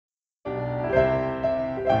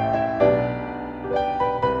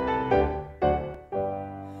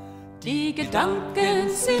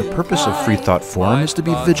The purpose of Freethought Forum is to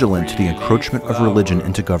be vigilant to the encroachment of religion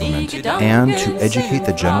into government and to educate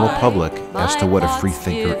the general public as to what a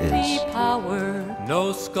freethinker is.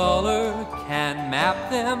 No scholar can map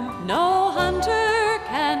them, no hunter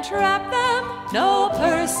can trap them, no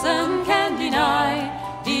person can deny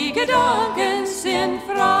die Gedanken sind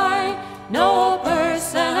frei, no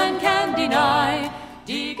person can deny.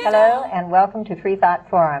 Hello and welcome to Freethought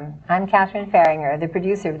Forum. I'm Fahringer, the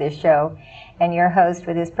producer of this show and your host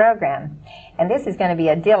for this program. And this is going to be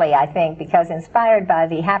a dilly, I think, because inspired by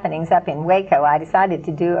the happenings up in Waco, I decided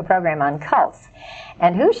to do a program on cults.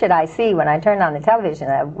 And who should I see when I turned on the television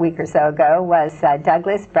a week or so ago was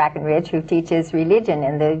Douglas Brackenridge, who teaches religion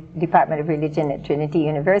in the Department of Religion at Trinity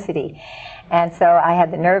University. And so I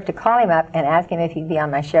had the nerve to call him up and ask him if he'd be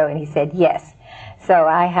on my show, and he said yes. So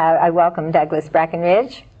I welcome Douglas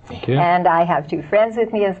Brackenridge. Thank you. And I have two friends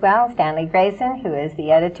with me as well, Stanley Grayson, who is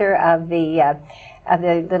the editor of the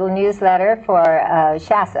little newsletter for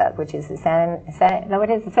SHASA, which is the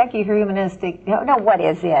Secular Humanistic, what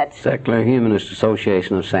is it? Secular Humanist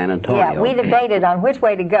Association of San Antonio. Yeah, we debated on which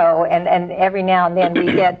way to go, and every now and then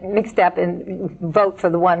we get mixed up and vote for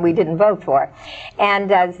the one we didn't vote for.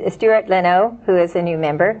 And Stuart Leno, who is a new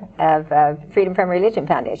member of Freedom from Religion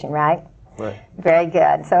Foundation, right? Right. Very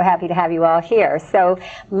good. So happy to have you all here. So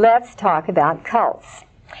let's talk about cults.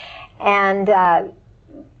 And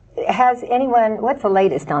has anyone, what's the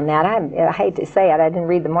latest on that? I hate to say it, I didn't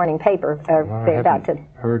read the morning paper. I haven't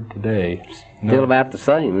heard today. No. Still about the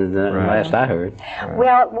same as the last I heard. Right.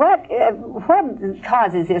 Well, what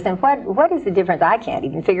causes this, and what is the difference? I can't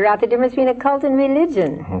even figure out the difference between a cult and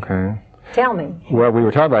religion. Okay. Tell me. Well, we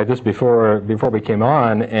were talking about this before we came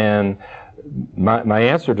on, and my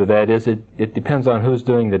answer to that is it depends on who's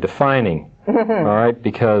doing the defining, all right?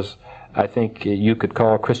 Because I think you could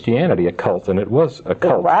call Christianity a cult, and it was a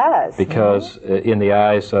cult. It was. Because in the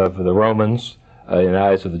eyes of the Romans, in the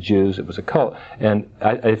eyes of the Jews, it was a cult. And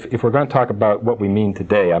if we're going to talk about what we mean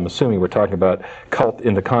today, I'm assuming we're talking about cult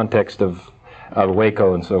in the context of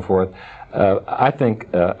Waco and so forth. I think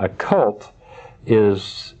a cult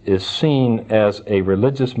is seen as a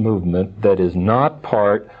religious movement that is not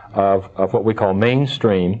part of what we call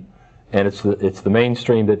mainstream, and it's the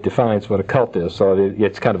mainstream that defines what a cult is. So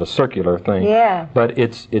it's kind of a circular thing. Yeah. But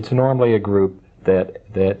it's normally a group that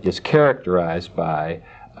is characterized by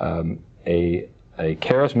a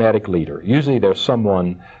charismatic leader. Usually there's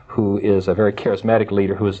someone who is a very charismatic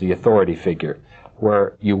leader who is the authority figure,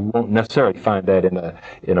 where you won't necessarily find that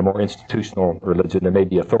in a more institutional religion. There may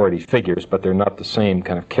be authority figures, but they're not the same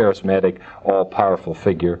kind of charismatic, all-powerful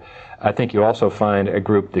figure. I think you also find a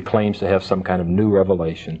group that claims to have some kind of new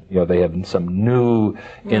revelation. They have some new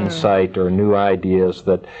insight or new ideas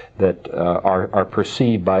that are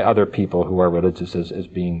perceived by other people who are religious as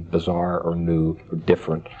being bizarre or new or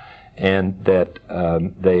different, and that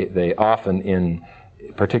they often, in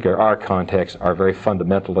particular our context, are very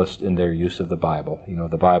fundamentalist in their use of the Bible.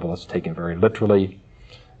 The Bible is taken very literally,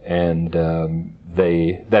 and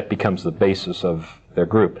that becomes the basis of their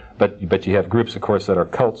group. But you have groups, of course, that are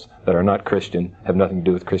cults that are not Christian, have nothing to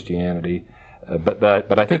do with Christianity. But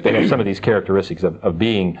I think they have some of these characteristics of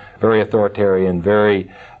being very authoritarian, very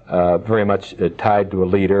much tied to a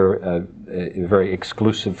leader, a very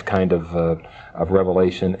exclusive kind of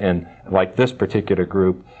revelation. And like this particular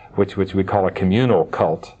group, which we call a communal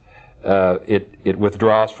cult, it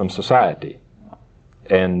withdraws from society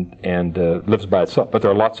and lives by itself. But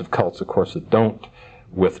there are lots of cults, of course, that don't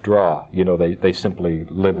withdraw. They simply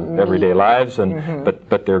live everyday lives, and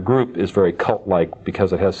but their group is very cult-like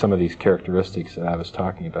because it has some of these characteristics that I was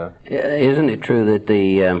talking about. Isn't it true that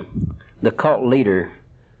the cult leader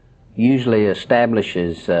usually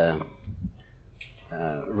establishes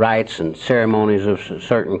rites and ceremonies of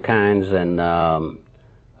certain kinds, and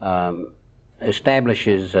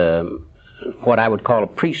establishes what I would call a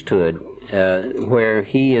priesthood, where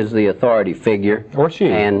he is the authority figure, or she,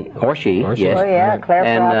 yes. Oh yeah,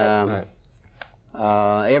 and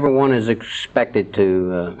everyone is expected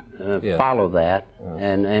to follow that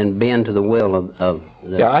and bend to the will of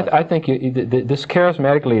the. Yeah, I think this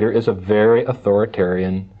charismatic leader is a very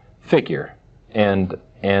authoritarian figure, and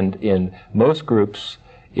in most groups,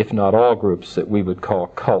 if not all groups, that we would call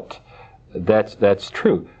cult, that's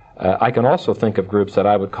true. I can also think of groups that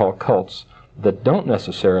I would call cults that don't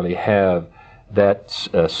necessarily have that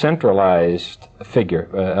centralized figure.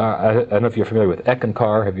 I don't know if you're familiar with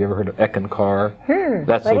Eckankar. Have you ever heard of Eckankar?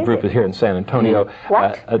 That's a group here in San Antonio.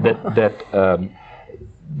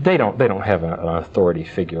 they don't have an authority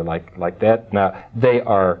figure like that. Now, they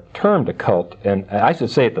are termed a cult, and I should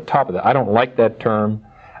say at the top of that, I don't like that term.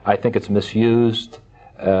 I think it's misused.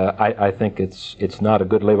 I think it's not a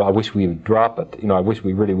good label. I wish we would drop it. I wish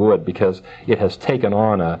we really would, because it has taken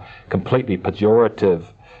on a completely pejorative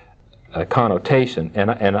connotation.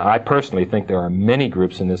 And I personally think there are many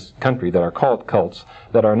groups in this country that are called cults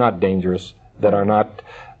that are not dangerous, that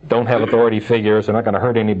don't have authority figures. They're not going to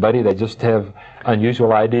hurt anybody. They just have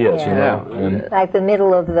unusual ideas, And like the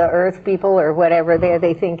middle of the earth people or whatever.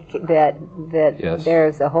 They think that yes.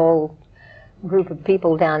 There's a whole group of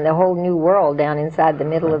people down, the whole new world down inside the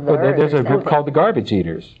middle of the earth. There's a group called the Garbage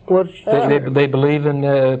Eaters. They believe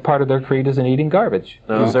in part of their creed is in eating garbage.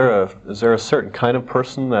 Now, is there a certain kind of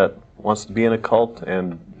person that wants to be in a cult,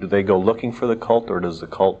 and do they go looking for the cult, or does the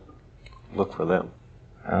cult look for them?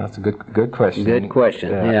 That's a good question. Good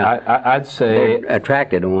question. Yeah. I'd say they're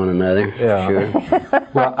attracted to one another. Yeah. Sure.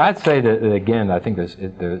 Well, I'd say that again. I think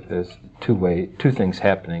there's two things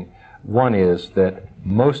happening. One is that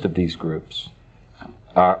most of these groups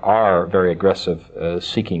are very aggressive,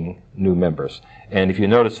 seeking new members. And if you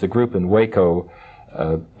notice, the group in Waco,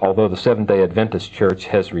 although the Seventh-day Adventist Church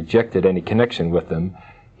has rejected any connection with them,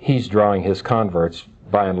 he's drawing his converts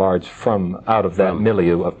by and large from out of that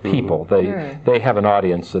milieu of people. They have an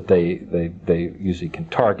audience that they usually can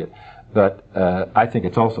target. But I think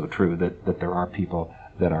it's also true that there are people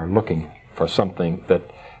that are looking for something that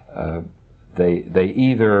they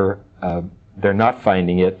either they're not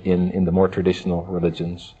finding it in the more traditional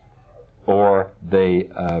religions, or they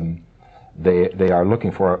are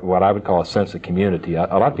looking for what I would call a sense of community. A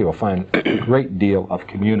lot of people find a great deal of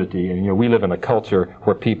community, and we live in a culture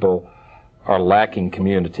where people are lacking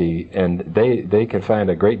community, and they can find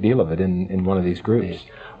a great deal of it in one of these groups.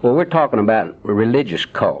 Well, we're talking about religious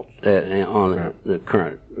cult on the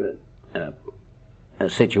current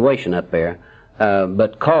situation up there.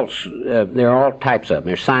 But cults, there are all types of them.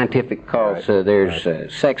 There's scientific cults, there's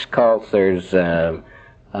sex cults, there's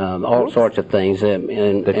all sorts of things,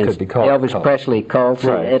 and could be called Elvis cults. Presley cults,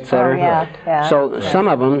 etc. So some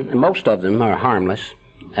of them, most of them are harmless.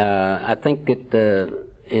 I think that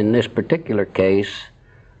in this particular case,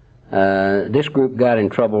 this group got in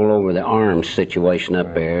trouble over the arms situation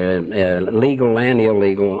up there, legal and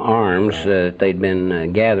illegal arms they'd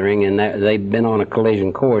been gathering, and they'd been on a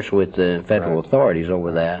collision course with the federal authorities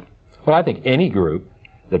over that. Well, I think any group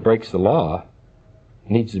that breaks the law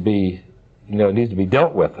needs to be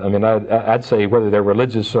dealt with. I mean, I'd say whether they're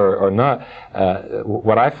religious or not,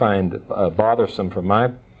 what I find bothersome from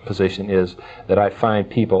my position is that I find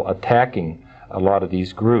people attacking a lot of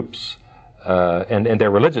these groups. And they're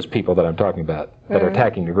religious people that I'm talking about that are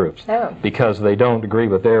attacking the groups because they don't agree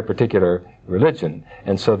with their particular religion,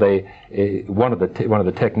 and so one of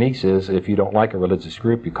the techniques is if you don't like a religious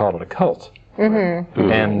group, you call it a cult.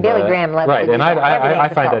 And Billy Graham loves right, and I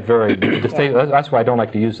find that very distinct. That's why I don't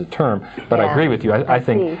like to use the term, but I agree with you. I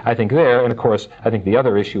think there, and of course, I think the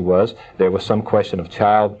other issue was there was some question of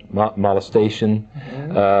child molestation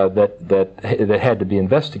that had to be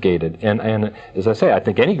investigated, and as I say, I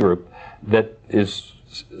think any group that is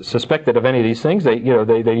suspected of any of these things, they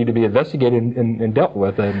need to be investigated and dealt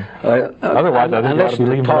with, and otherwise I think they ought to be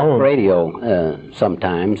leaving alone. Talk radio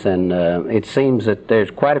sometimes, and it seems that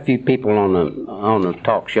there's quite a few people on the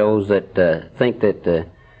talk shows that think that the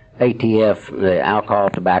ATF, the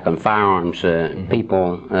alcohol, tobacco, and firearms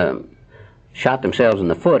people shot themselves in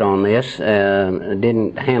the foot on this,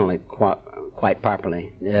 didn't handle it quite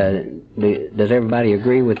properly. Does everybody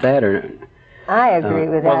agree with that, or? I agree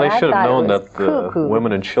with that. Well, they should have known that the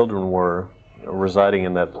women and children were residing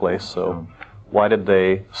in that place, so why did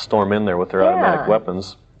they storm in there with their automatic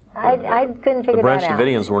weapons? I couldn't figure that out. The Branch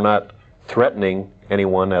Davidians were not threatening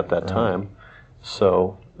anyone at that time,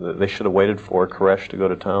 so they should have waited for Koresh to go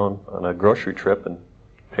to town on a grocery trip and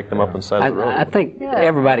pick them up inside the road. I think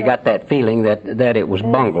everybody got that feeling that it was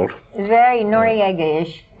bungled. Very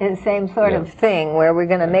Noriega-ish, the same sort of thing, where we're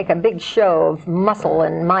going to make a big show of muscle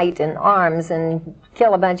and might and arms and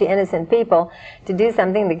kill a bunch of innocent people to do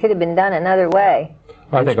something that could have been done another way.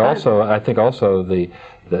 Well, I think also the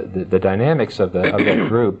dynamics of that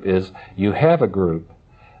group is you have a group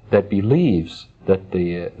that believes that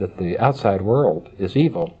the outside world is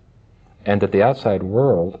evil, and that the outside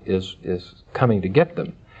world is coming to get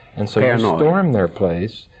them. And so you storm their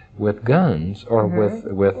place with guns or with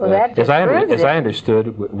as I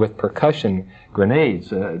understood, with percussion grenades.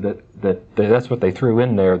 That's what they threw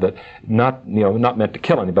in there. That not meant to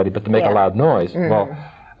kill anybody, but to make a loud noise. Well,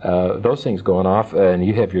 those things going off, and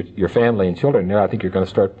you have your family and children there. I think you're going to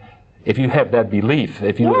start. If you have that belief,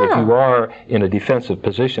 if you are in a defensive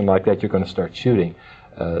position like that, you're going to start shooting.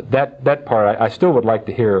 that part, I still would like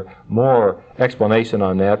to hear more explanation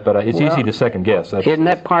on that, but it's easy to second guess. Isn't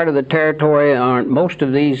that part of the territory? Aren't most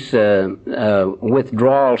of these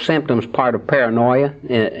withdrawal symptoms part of paranoia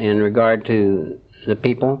in regard to the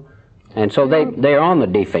people? And so they're on the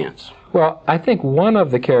defense. Well, I think one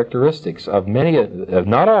of the characteristics of many,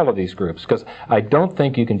 not all of these groups, because I don't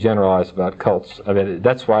think you can generalize about cults. I mean,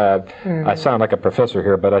 that's why I sound like a professor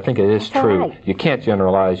here, but I think it is true. Right. You can't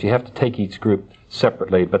generalize. You have to take each group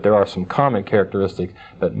separately, but there are some common characteristics.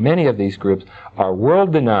 But many of these groups are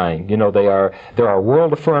world-denying. You know, there are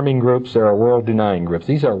world-affirming groups, there are world-denying groups.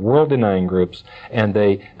 These are world-denying groups, and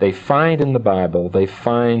they find in the Bible, they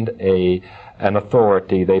find an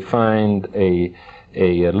authority, they find a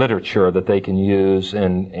literature that they can use,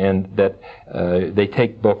 and that they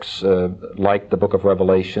take books like the book of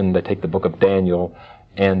Revelation, they take the book of Daniel,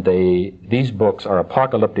 and these books are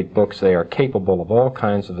apocalyptic books. They are capable of all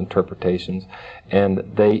kinds of interpretations, and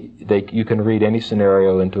you can read any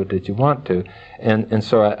scenario into it that you want to, and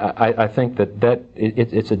so I think that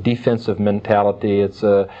it's a defensive mentality. It's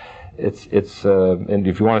and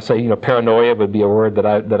if you want to say, you know, paranoia would be a word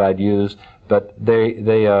that I'd use, but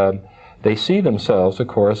they see themselves, of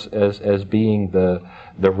course, as being the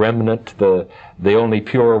remnant, the only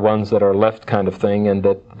pure ones that are left, kind of thing, and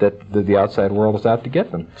that the outside world is out to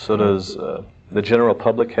get them. So does the general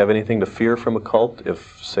public have anything to fear from a cult?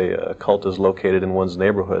 If, say, a cult is located in one's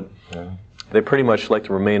neighborhood, they pretty much like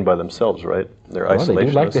to remain by themselves, right? They're isolationists. They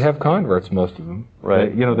do like to have converts, most of them.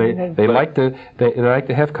 Right. They like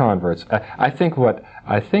to have converts. I think what.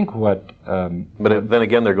 But then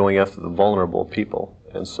again, they're going after the vulnerable people,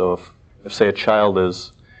 and so if say a child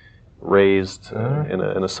is raised in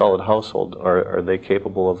a solid household, are they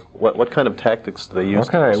capable of what kind of tactics do they use?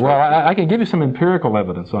 Okay, well, I can give you some empirical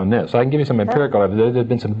evidence on this. I can give you some empirical evidence. There's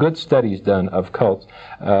been some good studies done of cults.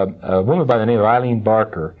 A woman by the name of Eileen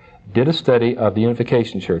Barker did a study of the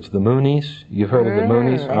Unification Church, the Moonies. You've heard of the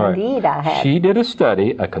Moonies? Indeed, I have. She did a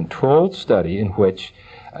study, a controlled study, in which,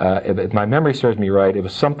 if my memory serves me right, it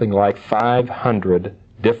was something like 500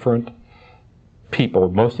 different people,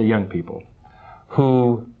 mostly young people,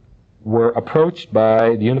 who were approached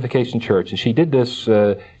by the Unification Church. And she did this,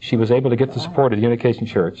 she was able to get the support of the Unification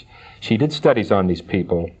Church. She did studies on these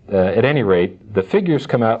people. At any rate, the figures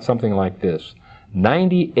come out something like this.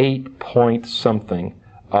 98 point something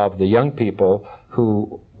of the young people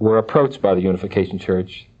who were approached by the Unification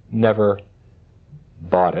Church never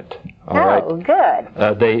bought it. Good.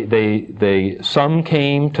 Some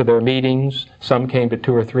came to their meetings, some came to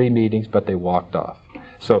 2 or 3 meetings, but they walked off.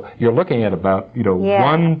 So you're looking at about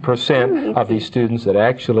 1% of these students that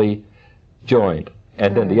actually joined.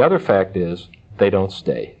 And then the other fact is they don't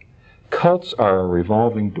stay. Cults are a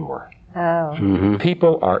revolving door.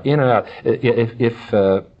 People are in and out.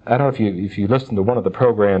 I don't know if you listened to one of the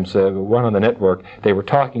programs, one on the network, they were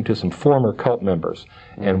talking to some former cult members,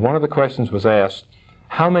 and one of the questions was asked,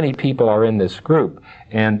 how many people are in this group?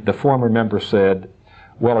 And the former member said,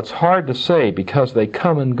 well, it's hard to say because they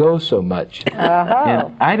come and go so much.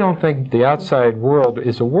 And I don't think the outside world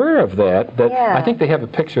is aware of that. I think they have a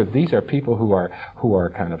picture of these are people who are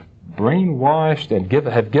kind of brainwashed and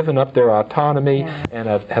have given up their autonomy and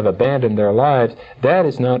have abandoned their lives. That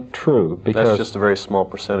is not true, because that's just a very small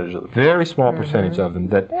percentage of them. Very small percentage of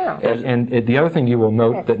them. And the other thing you will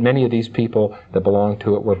note that many of these people that belong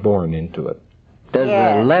to it were born into it. Does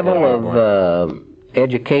the level of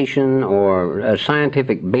education or a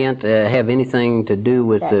scientific bent have anything to do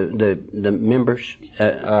with the members?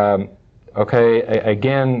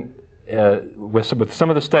 Again, with some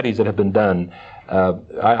of the studies that have been done,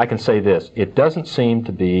 I can say this. It doesn't seem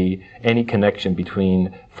to be any connection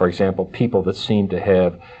between, for example, people that seem to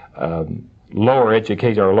have lower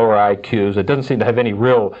education or lower IQs. It doesn't seem to have any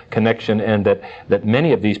real connection, and that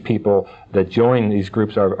many of these people that join these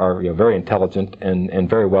groups are very intelligent and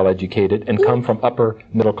very well educated and come from upper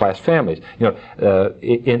middle class families.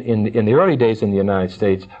 In the early days in the United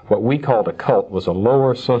States, what we called a cult was a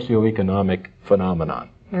lower socioeconomic phenomenon.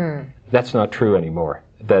 That's not true anymore.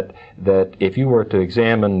 That if you were to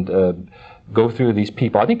examine go through these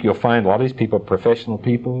people, I think you'll find a lot of these people, professional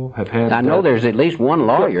people, have had... I know there's at least one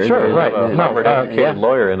lawyer. Sure, right. Harvard-educated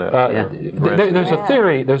lawyer in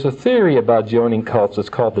it. There's a theory about joining cults that's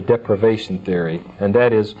called the deprivation theory, and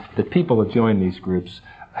that is that people that join these groups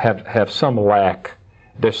have some lack.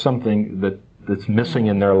 There's something that's missing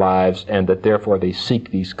in their lives, and that therefore they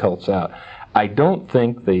seek these cults out. I don't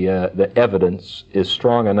think the evidence is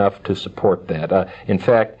strong enough to support that. In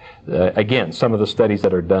fact, again, some of the studies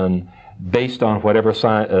that are done based on whatever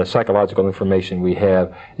psychological information we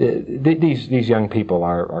have, these young people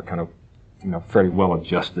are kind of fairly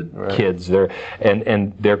well-adjusted kids. They're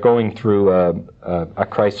going through a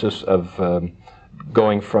crisis of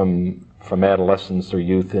going from adolescence or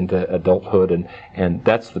youth into adulthood, and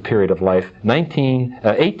that's the period of life.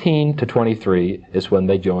 18 to 23 is when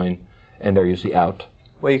they join, and they're usually out.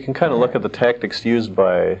 Well, you can kind of look at the tactics used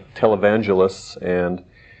by televangelists and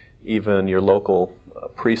even your local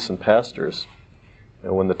priests and pastors.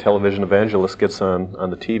 And when the television evangelist gets on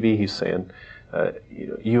the TV, he's saying,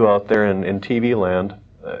 you out there in TV land,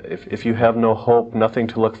 if you have no hope, nothing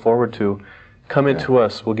to look forward to, come into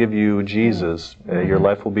us, we'll give you Jesus, your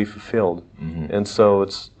life will be fulfilled. And so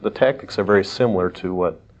the tactics are very similar to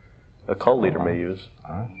what a cult leader may use.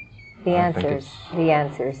 The answers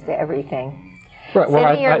to everything. Right, well,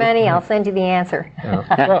 send me your money, I'll send you the answer.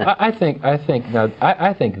 Yeah. Well, I think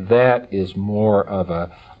that is more of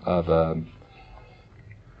a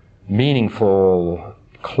meaningful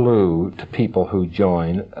clue to people who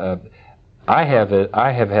join. I have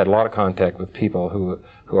had a lot of contact with people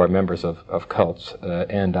who are members of cults,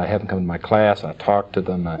 and I have them come to my class. I talk to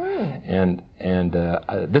them, and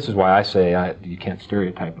this is why I say you can't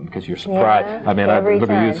stereotype them, because you're surprised. Yeah, I mean, I look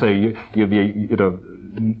at you and say you'd be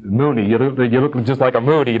Mooney. You look just like a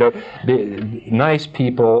Mooney. Nice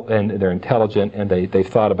people, and they're intelligent, and they've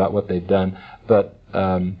thought about what they've done. But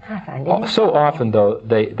so often, though,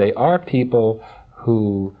 they are people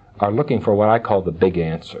who are looking for what I call the big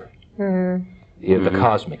answer. The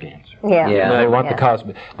cosmic answer. They want the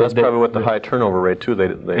cosmic. That's probably what the high turnover rate too. They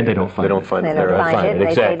don't find it. They don't find it.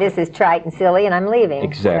 They say this is trite and silly, and I'm leaving.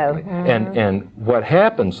 Exactly. So, and what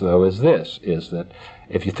happens though is that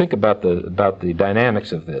if you think about the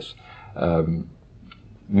dynamics of this,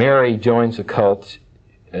 Mary joins a cult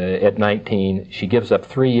at 19. She gives up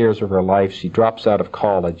 3 years of her life. She drops out of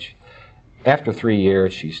college. After 3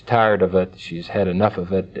 years, she's tired of it. She's had enough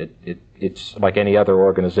of it. It's like any other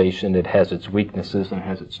organization. It has its weaknesses and it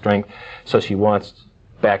has its strength. So she wants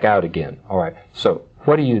back out again. All right. So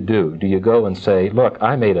what do? Do you go and say, look,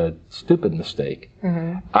 I made a stupid mistake.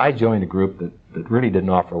 I joined a group that really didn't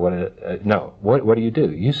offer what no. What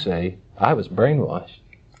do? You say, I was brainwashed.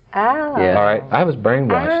 Oh. Yeah. All right, I was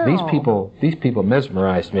brainwashed. Oh. These people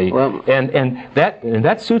mesmerized me, and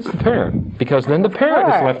that suits the parent, because then the parent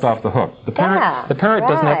is left off the hook. The parent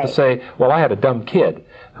doesn't have to say, well, I had a dumb kid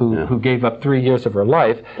who gave up 3 years of her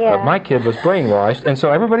life. My kid was brainwashed, and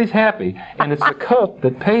so everybody's happy, and it's the cult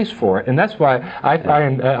that pays for it, and that's why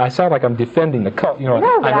I sound like I'm defending the cult.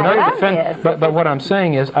 No, but but what I'm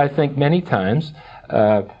saying is, I think many times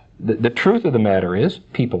the truth of the matter is,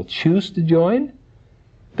 people choose to join.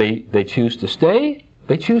 They choose to stay,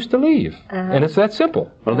 they choose to leave. And it's that simple.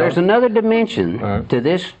 Well, there's another dimension to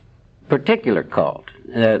this particular cult.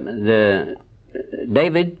 The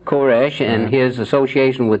David Koresh and his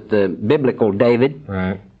association with the biblical David,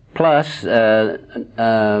 plus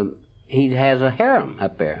he has a harem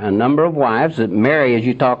up there, a number of wives that Mary, as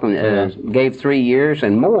you talking, gave 3 years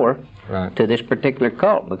and more to this particular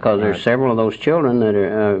cult, because there's several of those children that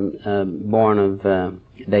are born of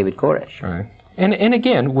David Koresh. And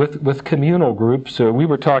again, with communal groups, we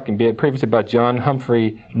were talking previously about John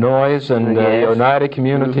Humphrey Noyes and the Oneida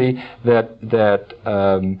community. That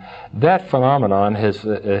phenomenon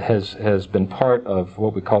has been part of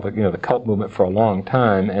what we call the cult movement for a long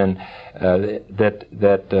time, and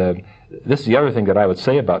this is the other thing that I would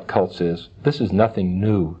say about cults is this is nothing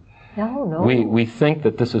new. No. We think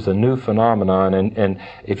that this is a new phenomenon, and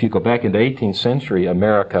if you go back into 18th century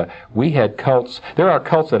America, we had cults. There are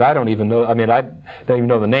cults that I don't even know. I mean, I don't even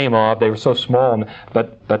know the name of. They were so small,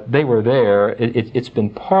 but they were there. It's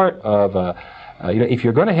been part of. If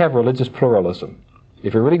you're going to have religious pluralism,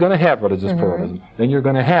 if you're really going to have religious pluralism, then you're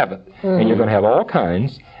going to have it, and you're going to have all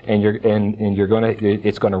kinds, and you're going to.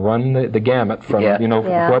 It's going to run the gamut from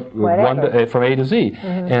from A to Z,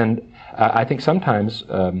 and I think sometimes.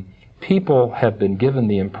 People have been given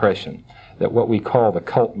the impression that what we call the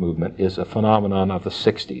cult movement is a phenomenon of the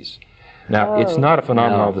 60s. Now, it's not a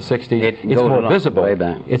phenomenon of the 60s. It's more visible.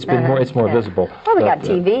 It's been more. It's more visible. Well, we got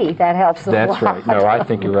TV. That helps a lot. That's right. No, I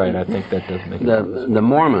think you're right. I think that does make the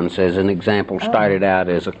Mormons, as an example, started out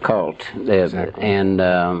as a cult, and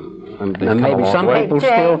maybe some people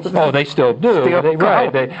still. Oh, they still do.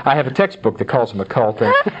 I have a textbook that calls them a cult,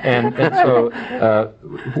 and so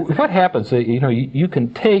what happens? You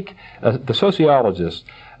can take the sociologist.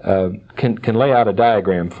 Can lay out a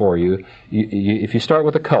diagram for you. If you start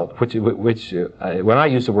with a cult, which when I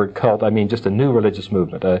use the word cult, I mean just a new religious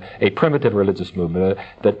movement, a primitive religious movement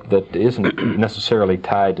that isn't necessarily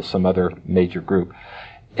tied to some other major group,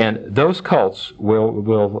 and those cults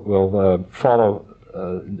will follow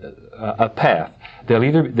a path. They'll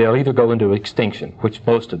either go into extinction, which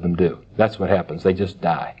most of them do. That's what happens. They just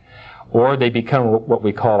die. Or they become what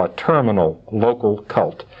we call a terminal local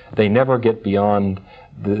cult. They never get beyond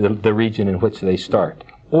the region in which they start.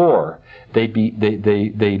 Or they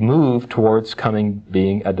move towards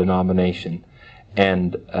being a denomination,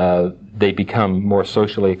 and they become more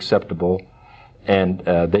socially acceptable, and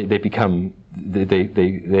they come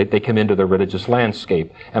into the religious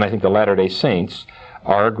landscape. And I think the Latter-day Saints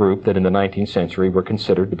are a group that in the 19th century were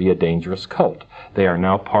considered to be a dangerous cult. They are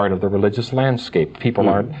now part of the religious landscape. People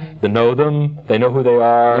they know them, they know who they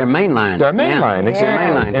are. They're mainline. They're mainline,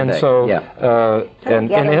 exactly. Mainline and so,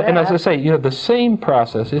 and as I say, the same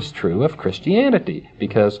process is true of Christianity,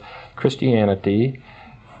 because Christianity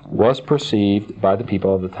was perceived by the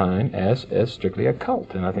people of the time as strictly a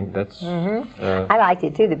cult, and I think that's... I liked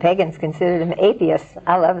it too. The pagans considered them atheists.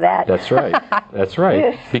 I love that. That's right. That's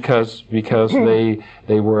right. Because they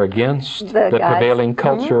were against the prevailing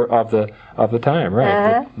culture of the time,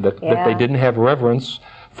 right? That they didn't have reverence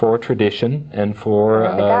for tradition and for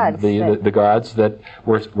the gods that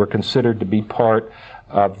were considered to be part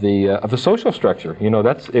of the social structure.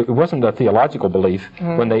 It wasn't a theological belief.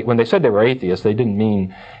 When they said they were atheists, they didn't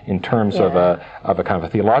mean in terms of a kind of a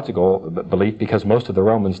theological belief, because most of the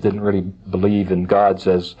Romans didn't really believe in gods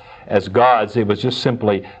as gods. It was just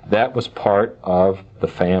simply that was part of the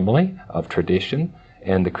family, of tradition,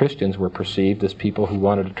 and the Christians were perceived as people who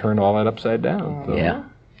wanted to turn all that upside down. So.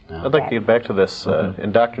 I'd like to get back to this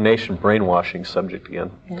indoctrination, brainwashing subject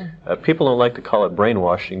again. People don't like to call it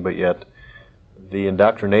brainwashing, but yet the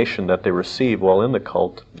indoctrination that they receive while in the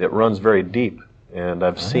cult, it runs very deep. And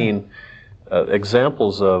I've seen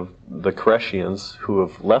examples of the Koreshians who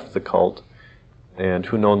have left the cult and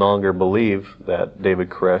who no longer believe that David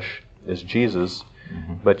Koresh is Jesus,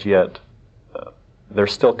 but yet they're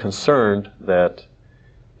still concerned that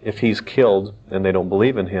if he's killed and they don't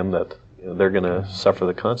believe in him, that they're going to suffer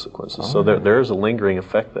the consequences. So there is a lingering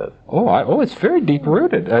effect that. It's very deep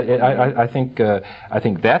rooted. I think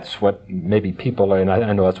that's what maybe people, and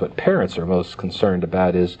I know that's what parents are most concerned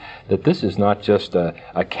about, is that this is not just a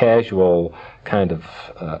casual kind of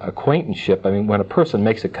acquaintanceship. I mean, when a person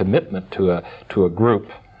makes a commitment to a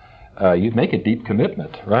group, you make a deep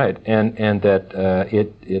commitment, right? And that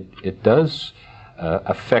it does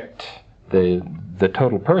affect the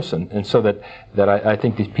total person, and so that I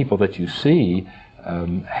think these people that you see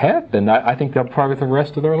have been. I think they'll probably for the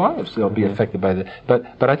rest of their lives they'll be affected by that.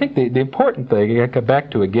 But I think the important thing I come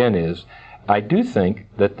back to again is I do think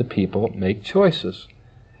that the people make choices.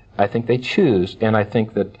 I think they choose, and I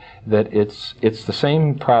think that it's the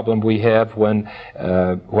same problem we have when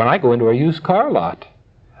I go into a used car lot.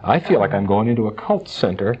 I feel like I'm going into a cult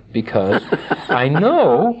center because I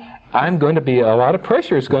know a lot of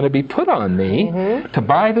pressure is going to be put on me to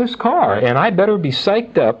buy this car, and I better be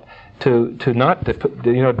psyched up to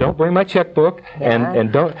don't bring my checkbook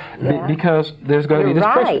and don't because there's going to be this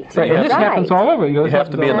pressure. Right. And this happens all over. You have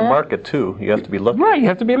to be in the market too. You have to be looking. Right. You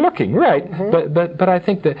have to be looking. Right. But I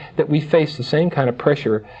think that we face the same kind of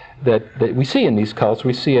pressure that we see in these cults.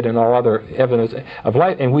 We see it in all other evidence of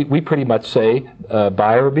life, and we pretty much say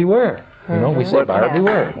buyer beware. We say buyer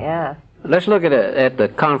beware. Yeah. Let's look at the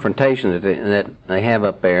confrontation that they have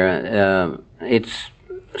up there. It's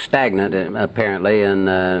stagnant, apparently,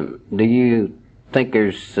 and do you think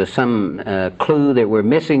there's some clue that we're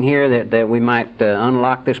missing here that we might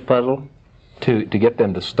unlock this puzzle? To get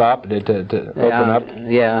them to stop, to open up?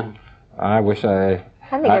 Yeah. I think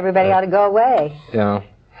everybody ought to go away. Yeah.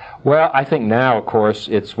 Well, I think now, of course,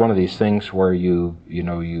 it's one of these things where you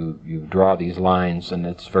draw these lines, and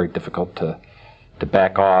it's very difficult to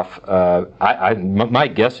back off. My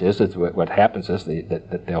guess is that what happens is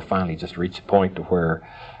that they'll finally just reach a point to where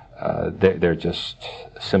they're just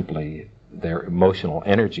simply, their emotional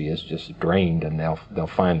energy is just drained, and they'll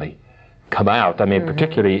finally come out. I mean,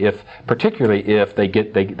 particularly if they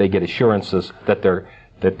get assurances that they're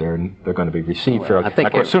going to be received fairly. I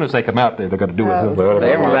think as soon as they come out, they're going to do it.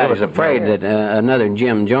 Everybody's afraid that another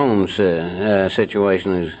Jim Jones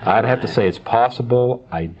situation is. I'd have to say it's possible.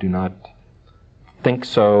 I do not think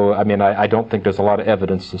so. I mean, I don't think there's a lot of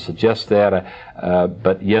evidence to suggest that.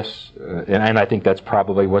 But yes, and I think that's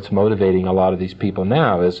probably what's motivating a lot of these people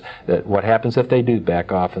now, is that what happens if they do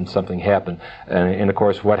back off and something happens, and of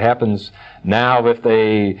course, what happens now if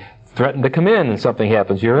they threaten to come in and something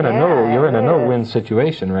happens. You're in a no-win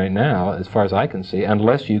situation right now, as far as I can see,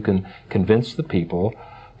 unless you can convince the people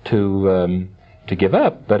to give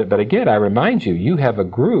up. But again, I remind you, you have a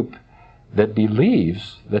group that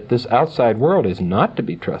believes that this outside world is not to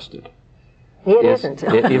be trusted. It isn't.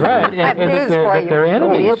 Right. They're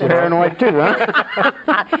enemies. Paranoid too, huh?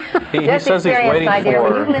 He says he's waiting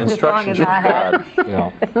for instructions from God.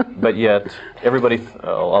 Yeah. But yet, everybody,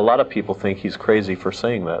 a lot of people think he's crazy for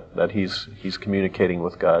saying that he's communicating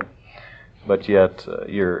with God. But yet,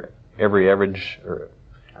 average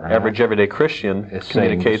everyday Christian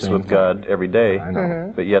communicates with God every day,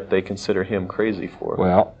 but yet they consider him crazy for it.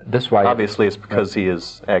 Well, this why obviously it's because he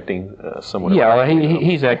is acting somewhat. Yeah, well,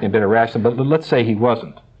 he's acting a bit irrational. But let's say he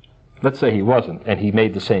wasn't. Let's say he wasn't, and he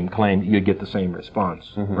made the same claim. You'd get the same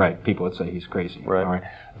response, right? People would say he's crazy, right? All right?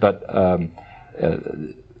 But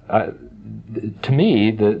to me,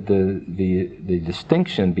 the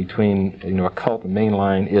distinction between a cult and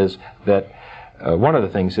mainline is that. One of the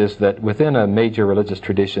things is that within a major religious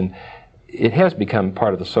tradition, it has become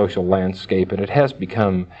part of the social landscape, and it has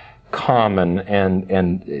become common, and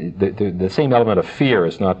the same element of fear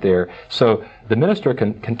is not there. So the minister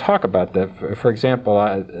can talk about that. For example,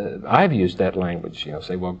 I've used that language.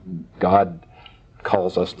 Say, well, God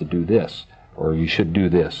calls us to do this, or you should do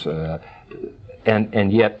this,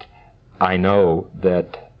 and yet I know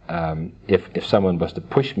that if someone was to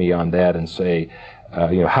push me on that and say,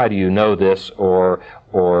 how do you know this, or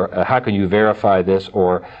how can you verify this,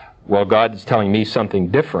 or well, God's telling me something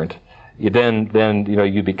different. Then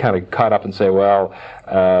you'd be kind of caught up and say, well,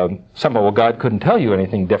 well, God couldn't tell you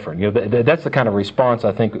anything different. That's the kind of response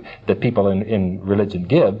I think that people in religion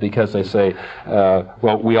give, because they say,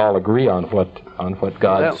 well, we all agree on what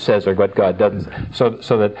God says or what God doesn't. So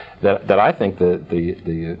that I think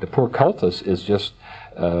the poor cultist is just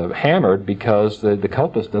hammered because the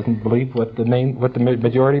cultist doesn't believe what the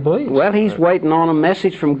majority believes. Well, he's waiting on a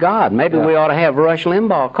message from God. Maybe we ought to have Rush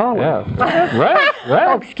Limbaugh call him. Yeah, right.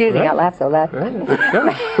 Oh, excuse me, I laughed so loud.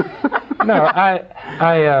 No, I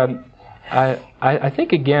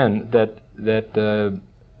think again that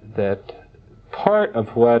part of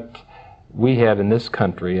what we have in this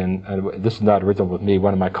country, and this is not original with me.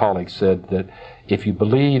 One of my colleagues said that if you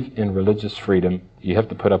believe in religious freedom, you have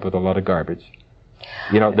to put up with a lot of garbage.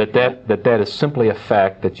 That is simply a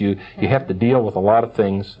fact, that you have to deal with a lot of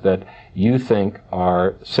things that you think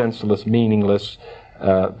are senseless, meaningless.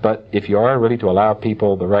 But if you are really to allow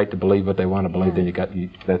people the right to believe what they want to believe, then you're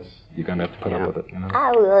going to have to put up with it.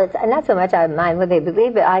 Not so much I mind what they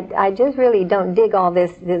believe, but I just really don't dig all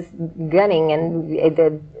this gunning and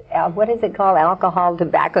the what is it called, alcohol,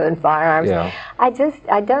 tobacco, and firearms. Yeah. I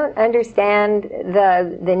don't understand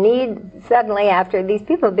the need suddenly, after these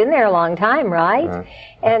people have been there a long time, right?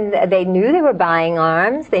 And they knew they were buying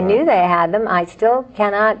arms. They knew they had them. I still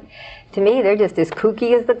cannot. To me, they're just as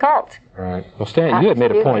kooky as the cult. Right. Well, Stan, you had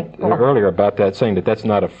made a point earlier about that, saying that that's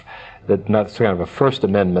not kind of a First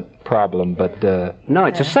Amendment problem, but no,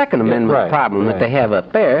 it's a Second Amendment problem that they have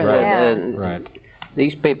up there. Right.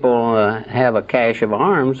 These people have a cache of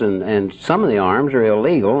arms, and some of the arms are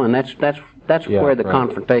illegal, and that's where the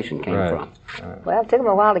confrontation came from. Well, it took them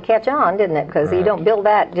a while to catch on, didn't it? Because you don't build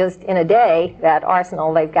that just in a day, that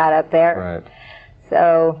arsenal they've got up there. Right.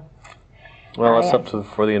 So. Well, it's up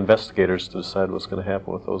for the investigators to decide what's going to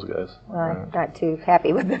happen with those guys. Well, I'm not too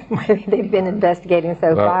happy with the way they've been investigating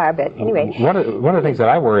so far, but anyway. One of the things that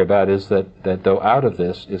I worry about is that though out of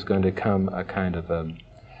this is going to come a kind of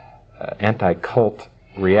anti-cult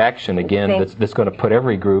reaction again that's going to put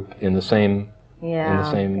every group in the same...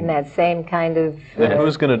 in that same kind of... And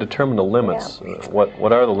who's going to determine the limits?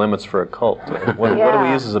 What are the limits for a cult? What do we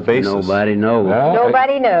use as a basis? Nobody knows.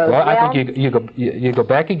 Nobody knows. Well, I think you go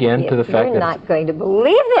back again to the fact that... You're not going to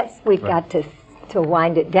believe this. We've got to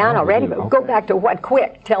wind it down already, but go back to what?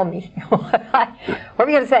 Quick, tell me. What are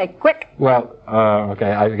we going to say? Quick. Well,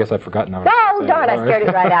 okay, I guess I've forgotten already. Oh, darn, I scared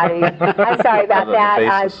it right out of you. I'm sorry about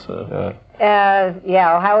that.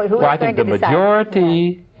 Who I think the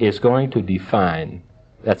majority is going to define.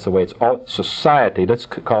 That's the way it's all. Society, let's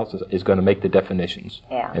call it, is going to make the definitions.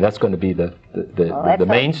 Yeah. And that's going to be the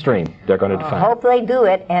mainstream. They're going to define. Hope they do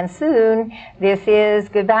it, and soon. This is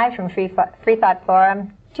goodbye from Freethought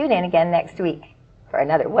Forum. Tune in again next week for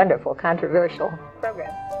another wonderful, controversial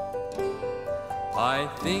program. I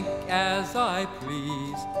think as I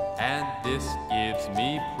please, and this gives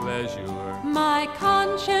me pleasure. My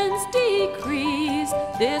conscience decrees,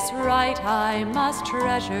 this right I must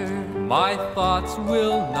treasure. My thoughts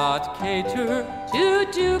will not cater to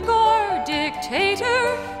duke or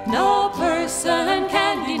dictator. No person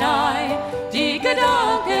can deny,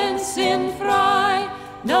 decadent and sin thrive.